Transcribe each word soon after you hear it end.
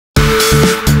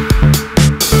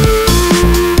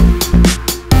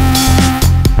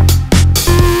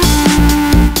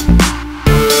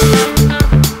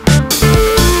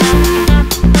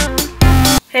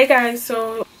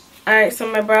Alright,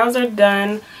 so my brows are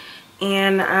done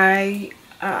and I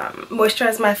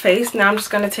moisturized my face. Now I'm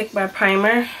just going to take my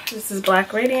primer. This is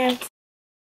Black Radiance.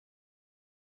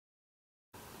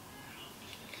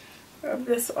 Rub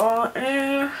this all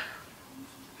in.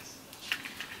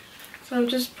 So I'm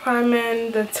just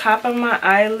priming the top of my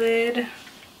eyelid.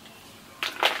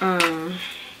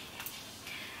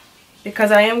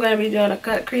 Because I am going to be doing a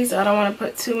cut crease, I don't want to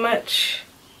put too much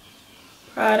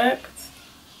product.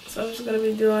 So I'm just going to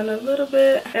be doing a little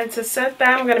bit. And to set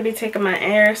that, I'm going to be taking my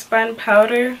Airspun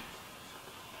powder.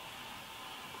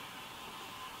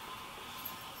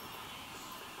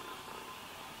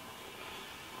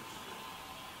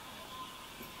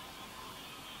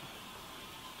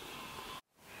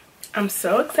 I'm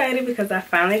so excited because I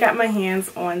finally got my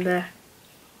hands on the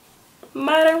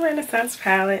Modern Renaissance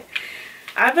palette.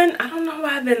 I don't know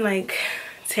why I've been like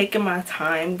taking my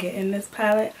time getting this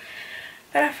palette,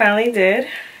 but I finally did.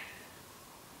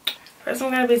 First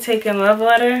I'm going to be taking Love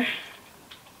Letter.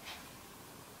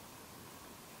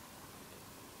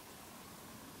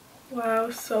 Wow,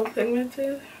 so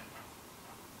pigmented.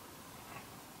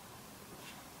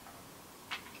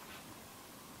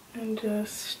 And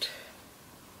just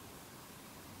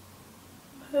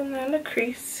putting that in the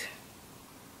crease.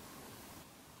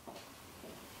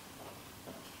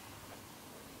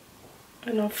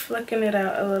 And I'm flicking it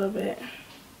out a little bit.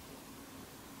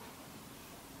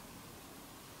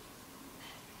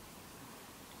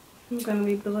 I'm going to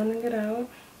be blending it out.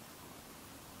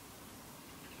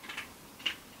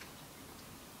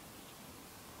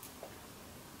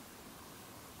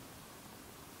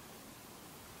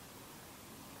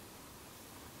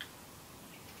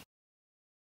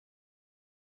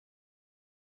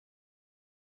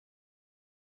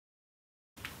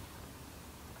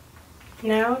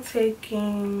 Now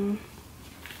taking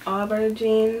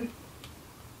Aubergine.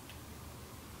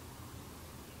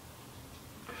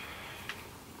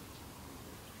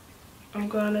 I'm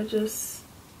going to just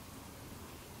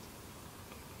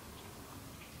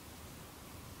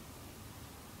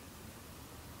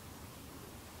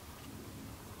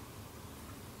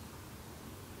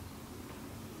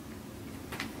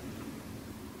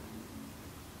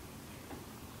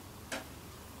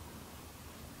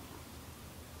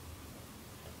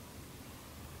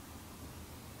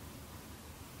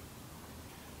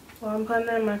while I'm putting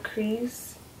that in my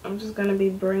crease, I'm just going to be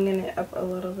bringing it up a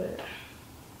little bit.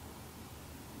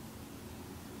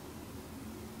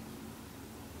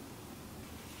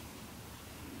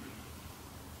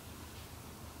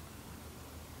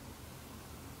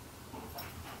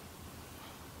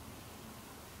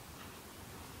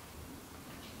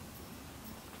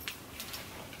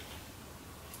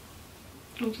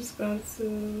 I'm just going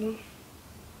to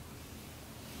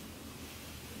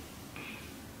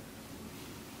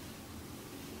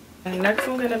and next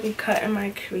I'm going to be cutting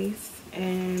my crease,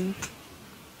 and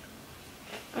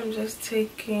I'm just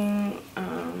taking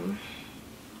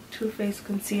Too Faced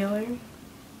concealer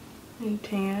in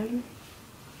tan.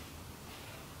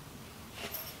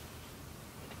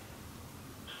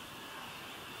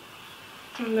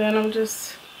 And then I'm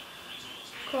just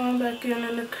going back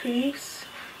in the crease.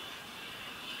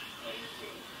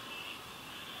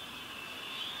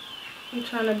 I'm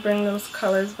trying to bring those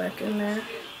colors back in there.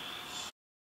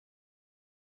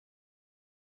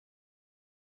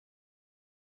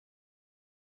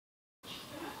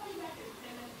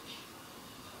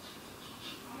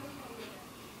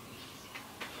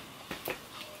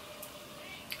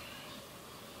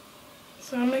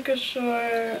 So I'm making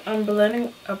sure I'm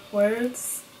blending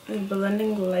upwards and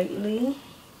blending lightly.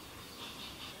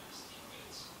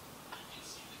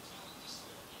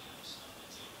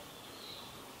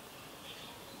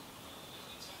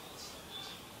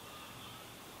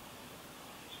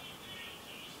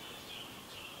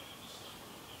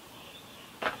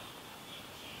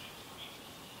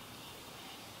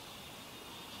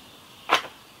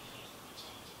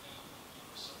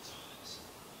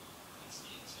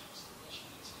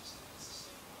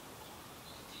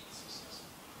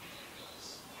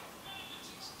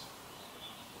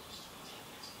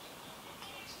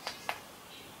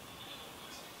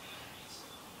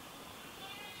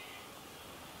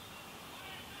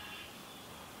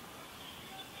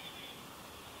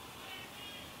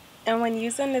 And when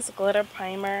using this glitter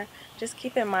primer, just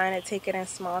keep in mind to take it in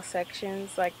small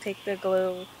sections. Like take the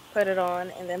glue, put it on,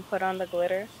 and then put on the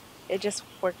glitter. It just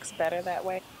works better that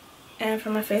way. And for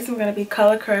my face, I'm going to be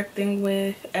color correcting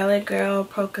with LA Girl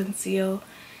Pro Conceal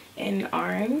in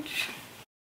orange.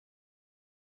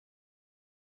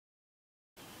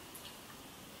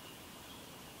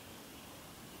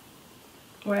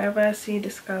 Wherever I see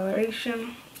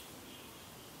discoloration.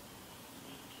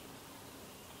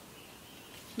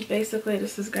 Basically,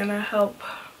 this is gonna help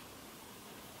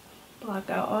block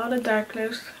out all the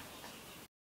darkness.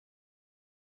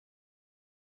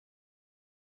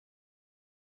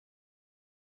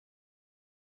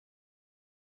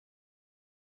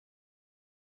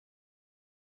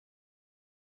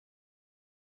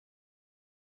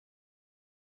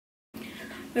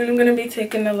 Then I'm gonna be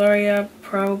taking the L'Oreal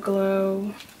Pro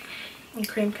Glow and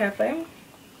Cream Cafe,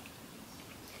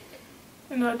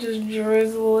 and I'll just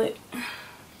drizzle it.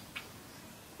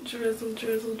 Drizzle,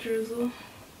 drizzle, drizzle.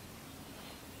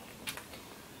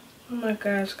 Oh my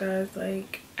gosh, guys,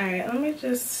 like, alright, let me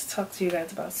just talk to you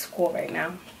guys about school right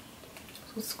now.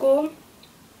 So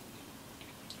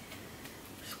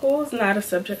school is not a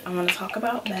subject I want to talk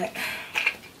about, but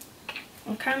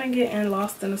I'm kind of getting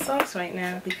lost in the sauce right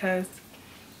now because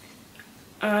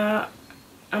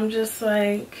I'm just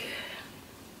like,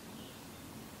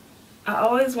 I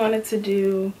always wanted to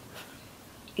do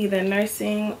either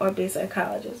nursing or be a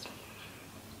psychologist.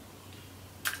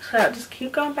 So I just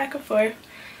keep going back and forth.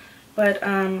 But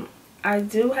I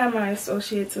do have my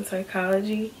associates in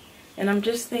psychology, and I'm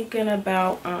just thinking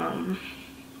about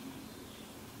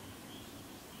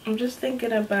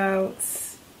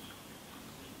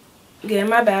getting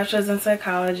my bachelor's in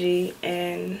psychology,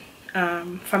 and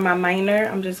for my minor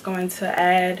I'm just going to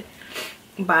add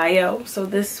bio, so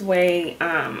this way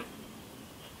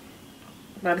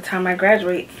by the time I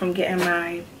graduate from getting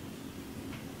my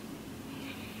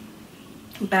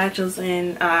bachelor's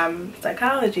in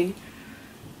psychology,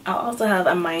 I'll also have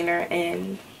a minor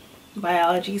in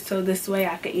biology, so this way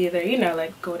I could either, you know,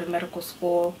 like go to medical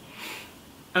school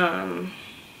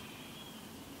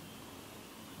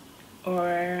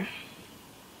or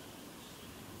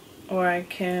I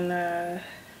can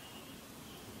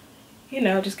you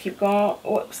know, just keep going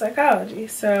with psychology.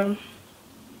 So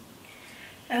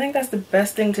I think that's the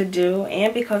best thing to do,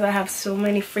 and because I have so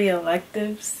many free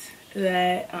electives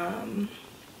that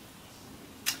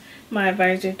my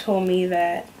advisor told me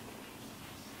that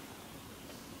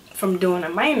from doing a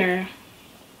minor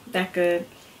that could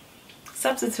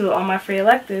substitute all my free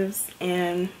electives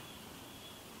and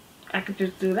I could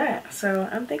just do that. So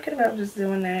I'm thinking about just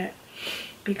doing that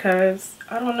because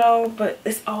I don't know, but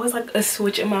it's always like a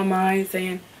switch in my mind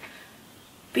saying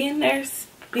be a nurse,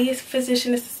 be a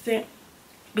physician assistant,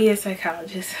 be a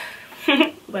psychologist.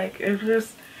 Like, it's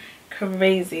just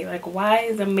crazy. Like, why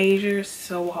is a major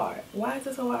so hard? Why is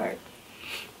it so hard?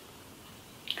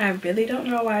 I really don't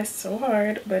know why it's so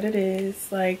hard, but it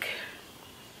is. Like,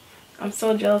 I'm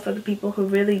so jealous of the people who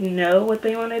really know what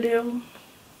they want to do,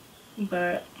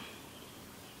 but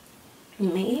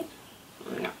me,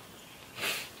 no.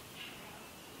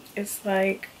 It's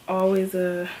like always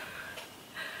a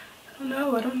I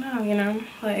don't know, you know,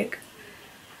 like,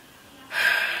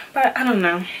 but I don't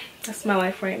know. That's my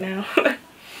life right now.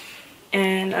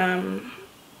 And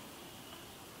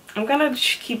I'm gonna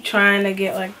keep trying to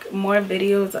get like more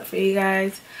videos up for you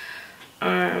guys.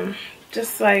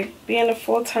 Just like being a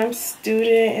full-time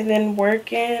student and then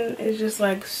working is just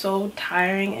like so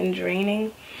tiring and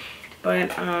draining.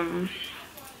 But I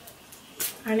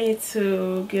need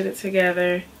to get it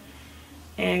together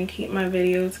and keep my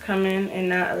videos coming and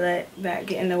not let that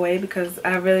get in the way, because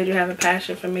I really do have a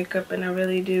passion for makeup and I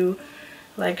really do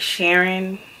like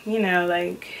sharing, you know,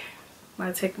 like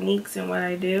my techniques and what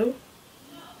I do.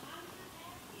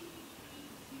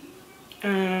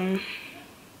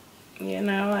 You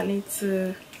know, I need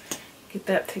to get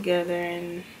that together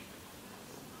and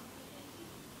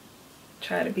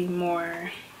try to be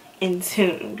more in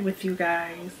tune with you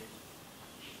guys.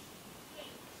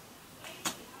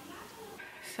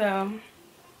 So,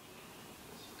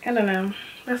 I don't know.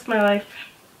 That's my life.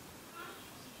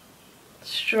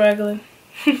 Struggling.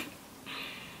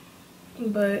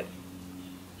 But,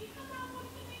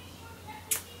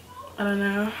 I don't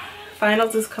know.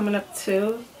 Finals is coming up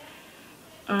too.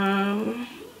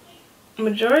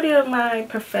 Majority of my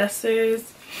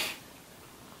professors,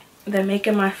 they're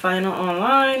making my final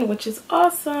online, which is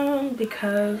awesome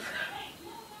because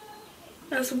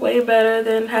that's way better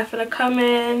than having to come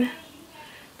in,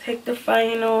 take the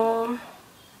final,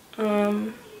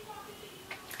 you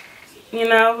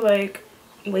know, like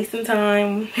wasting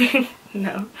time.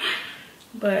 No,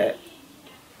 but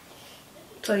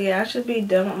so yeah, I should be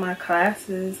done with my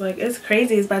classes. Like, it's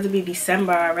crazy, it's about to be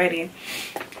December already.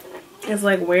 It's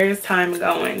like, where's time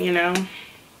going, you know?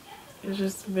 It's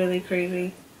just really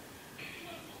crazy.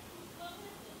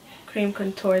 Cream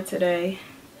contour today.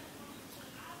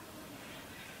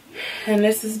 And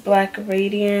this is Black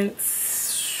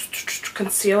Radiance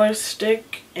concealer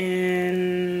stick,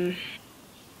 and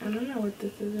I don't know what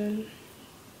this is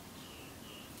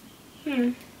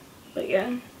in. But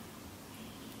yeah,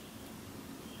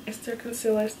 it's their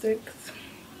concealer sticks.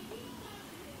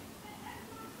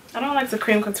 I don't like to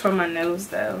cream contour my nose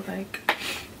though. Like,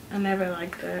 I never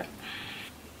like that.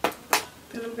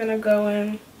 Then I'm gonna go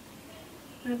in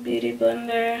my beauty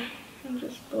blender and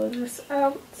just blend this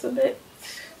out a bit.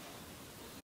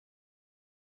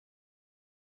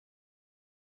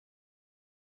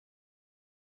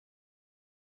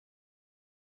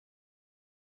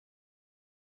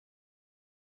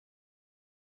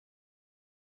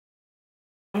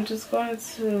 I'm just going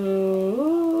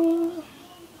to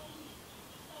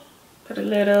put a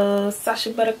little Sacha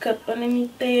buttercup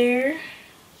underneath there.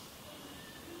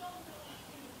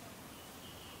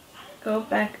 Go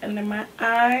back under my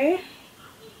eye.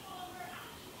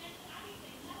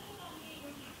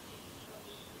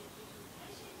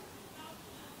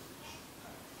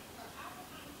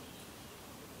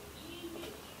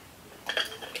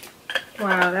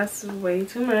 Wow, that's way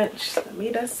too much. Let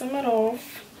me dust some of it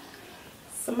off.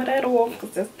 Some of that off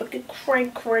because that's looking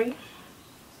cray-cray.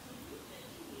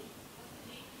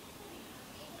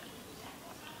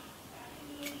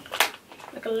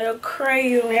 Like a little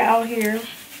crazy out here.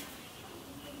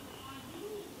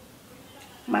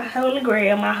 My holy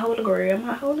grail, my holy grail,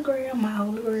 my holy grail, my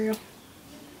holy grail.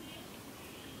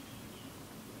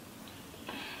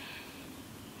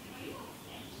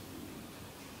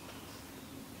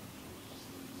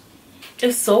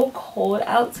 It's so cold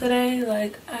out today.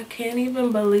 Like, I can't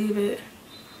even believe it.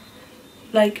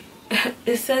 Like,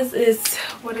 it says it's,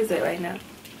 what is it right now?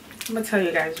 I'm gonna tell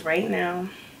you guys right now.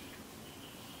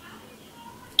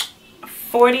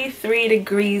 43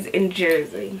 degrees in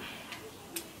Jersey.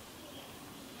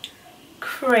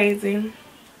 Crazy.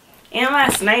 And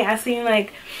last night I seen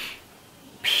like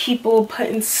people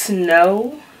putting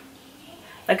snow.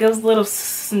 Like, it was little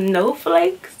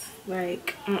snowflakes.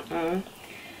 Like,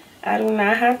 I do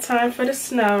not have time for the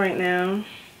snow right now.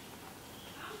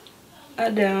 I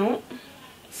don't.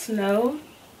 Snow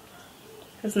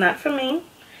is not for me.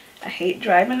 I hate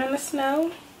driving in the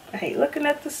snow. I hate looking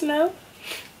at the snow.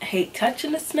 I hate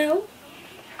touching the snow.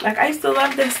 Like, I used to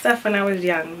love this stuff when I was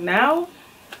young. Now,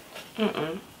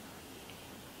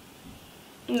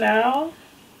 now,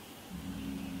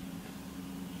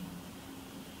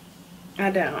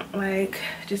 I don't. Like,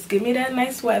 just give me that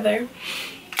nice weather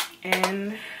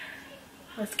and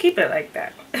let's keep it like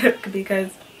that.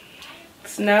 Because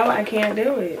snow, I can't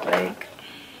do it. Like,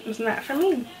 it's not for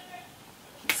me.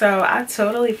 So I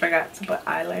totally forgot to put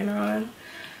eyeliner on.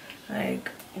 Like,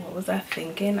 what was I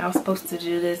thinking? I was supposed to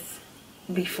do this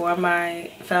before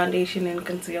my foundation and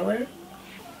concealer.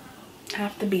 I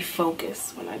have to be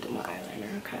focused when I do my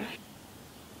eyeliner, okay?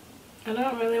 I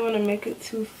don't really want to make it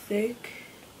too thick.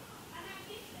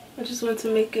 I just want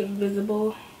to make it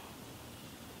visible.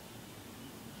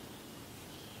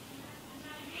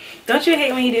 Don't you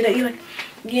hate when you do that? You're like,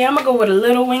 yeah, I'm gonna go with a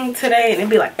little wing today, and it'd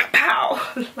be like, pow!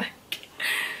 Like,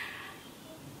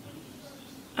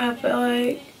 I feel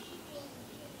like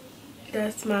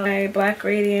that's my Black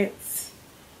Radiance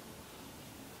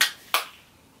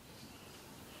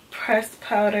pressed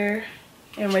powder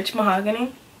in rich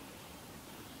mahogany.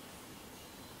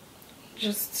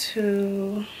 Just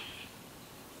to,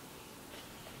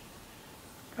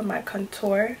 for my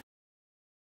contour.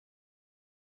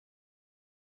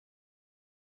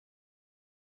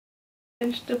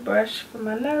 Pinch the brush for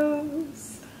my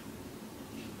nose.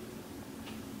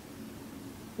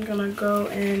 I'm gonna go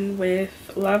in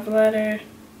with Love Letter.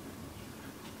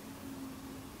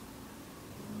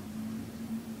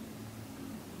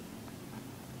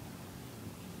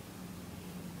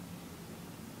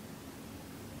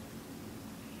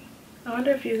 I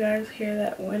wonder if you guys hear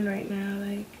that wind right now.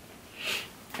 Like,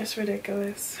 it's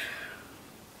ridiculous.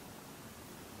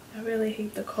 I really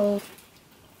hate the cold.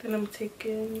 Then I'm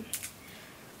taking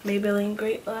Maybelline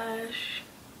Great Lash.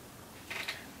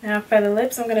 Now for the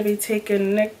lips, I'm going to be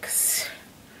taking NYX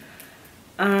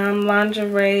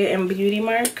Lingerie and Beauty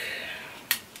Mark.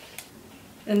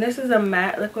 And this is a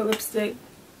matte liquid lipstick,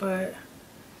 but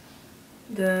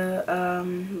the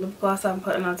lip gloss I'm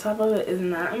putting on top of it is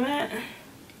not matte.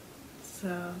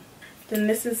 So then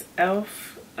this is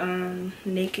e.l.f.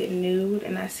 Naked Nude,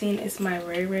 and I seen It's My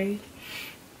Ray Ray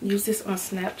use this on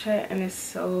Snapchat, and it's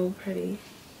so pretty.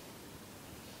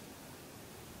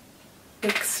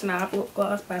 Big Snob lip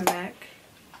gloss by MAC.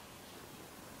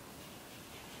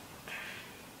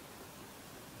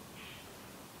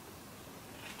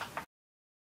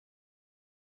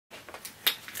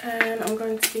 And I'm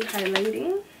going to be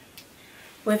highlighting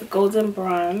with Golden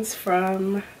Bronze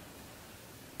from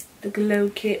the Glow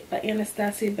Kit by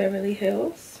Anastasia Beverly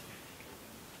Hills.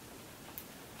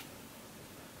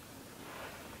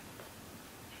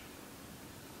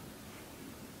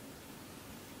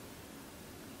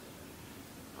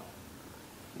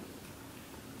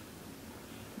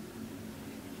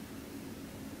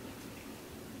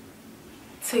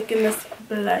 taking this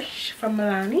blush from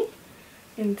Milani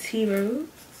in Tea Rose.